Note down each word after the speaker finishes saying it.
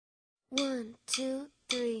1, 2,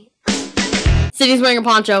 3. Sydney's wearing a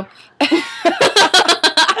poncho.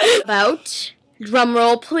 About. Drum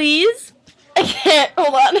roll, please. I can't.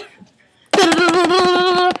 Hold on.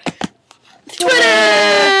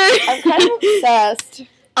 Twitter! I'm kind of obsessed.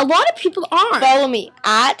 A lot of people are. Follow me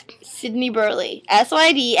at Sydney Burley.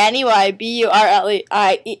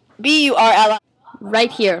 SYDNEYBURLI.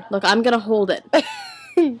 Right here. Look, I'm gonna hold it.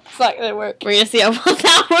 It's not gonna work. We're gonna see how well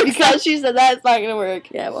that works. Because she said that, it's not gonna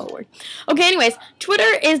work. Yeah, it won't work. Okay, anyways, Twitter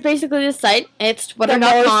is basically this site. It's The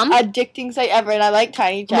twitter.com. most addicting site ever, and I like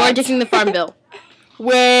tiny chats. More addicting than Farm Bill.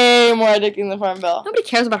 Way more addicting than Farm Bill. Nobody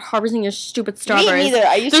cares about harvesting your stupid strawberries. Me neither.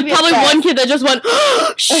 I used There's to be probably obsessed. one kid that just went,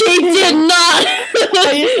 oh, she did not.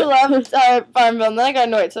 I used to love Farm Bill, and then I got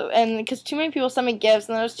annoyed. Because too many people sent me gifts,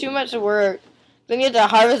 and there was too much work. Then you had to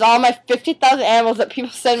harvest all my 50,000 animals that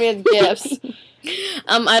people send me as gifts.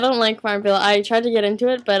 I don't like Farm Bill. I tried to get into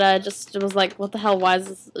it, but it was like, what the hell? Why is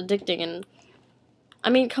this addicting? And I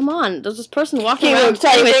mean, come on. There's this person walking around.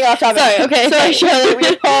 Sorry, Anyways, getting off topic. Sorry, okay. Sorry, Charlotte. We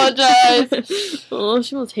apologize. Oh,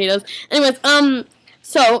 she must hate us. Anyways,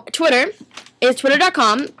 so Twitter is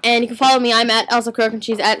twitter.com, and you can follow me. I'm at ailsa, and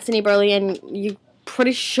she's at Sydney Burley, and you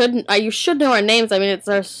you should know our names. I mean, it's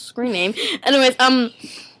our screen name. Anyways,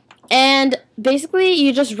 and basically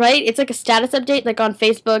you just write. It's like a status update, like on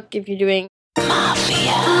Facebook if you're doing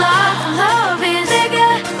Mafia. The love is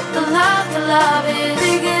bigger. The love is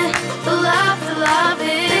bigger. The love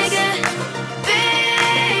is bigger.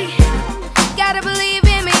 Big. Gotta believe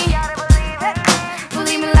in me.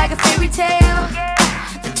 Believe me like a fairy tale.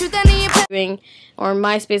 The truth I need doing or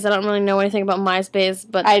MySpace. I don't really know anything about MySpace,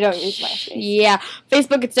 but I don't use MySpace. Yeah,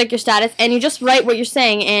 Facebook, it's like your status, and you just write what you're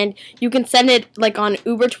saying, and you can send it like on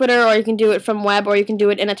Uber Twitter, or you can do it from web, or you can do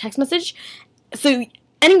it in a text message. So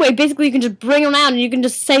anyway, basically you can just bring around, and you can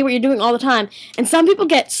just say what you're doing all the time. And some people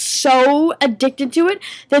get so addicted to it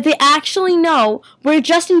that they actually know where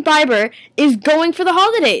Justin Bieber is going for the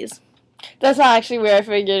holidays. That's not actually where I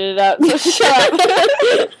figured it out, so shut up.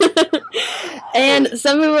 And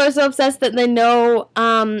some people are so obsessed that they know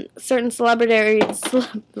certain celebrities'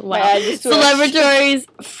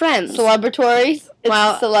 friends. Celebratories? It's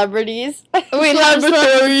Wow. celebrities. Wait, no,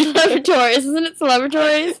 celebratories. Isn't it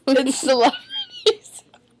celebratories? It's celebrities.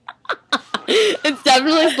 It's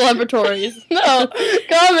definitely celebratories. No,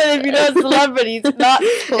 comment if you know it's celebrities, not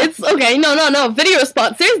It's okay. No. Video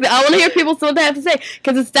response. Seriously, I want to hear people say what they have to say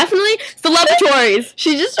because it's definitely celebratories.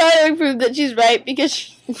 She's just trying to prove that she's right because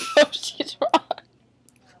she knows she's wrong.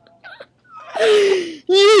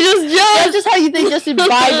 You just That's just how you think Justin Bieber.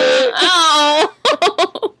 Oh.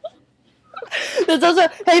 That's also,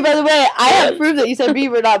 hey, by the way, I have proof that you said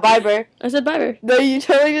Bieber, not Bieber. I said Bieber. No, you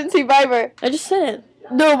totally didn't say Bieber. I just said it.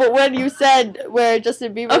 No, but when you said where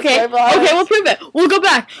Justin Bieber Okay, we'll prove it. We'll go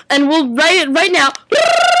back and we'll write it right now.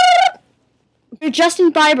 You're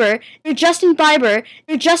Justin Bieber. You're Justin Bieber.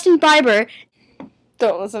 You're Justin Bieber.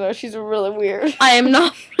 Don't listen to her. She's really weird. I am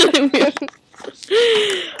not really weird.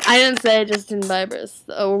 I didn't say Justin Bieber.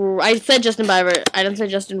 Oh, I said Justin Bieber. I didn't say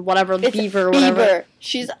Justin whatever, Beaver or whatever. Bieber.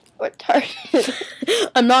 She's retarded.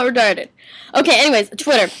 I'm not retarded. Okay, anyways,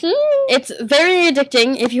 Twitter. It's very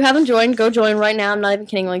addicting. If you haven't joined, go join right now. I'm not even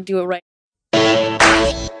kidding. Like, do it right.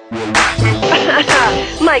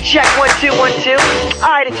 Mic check 1 2 1 2.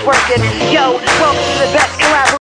 Alright, it's working. Yo, welcome to the best collab.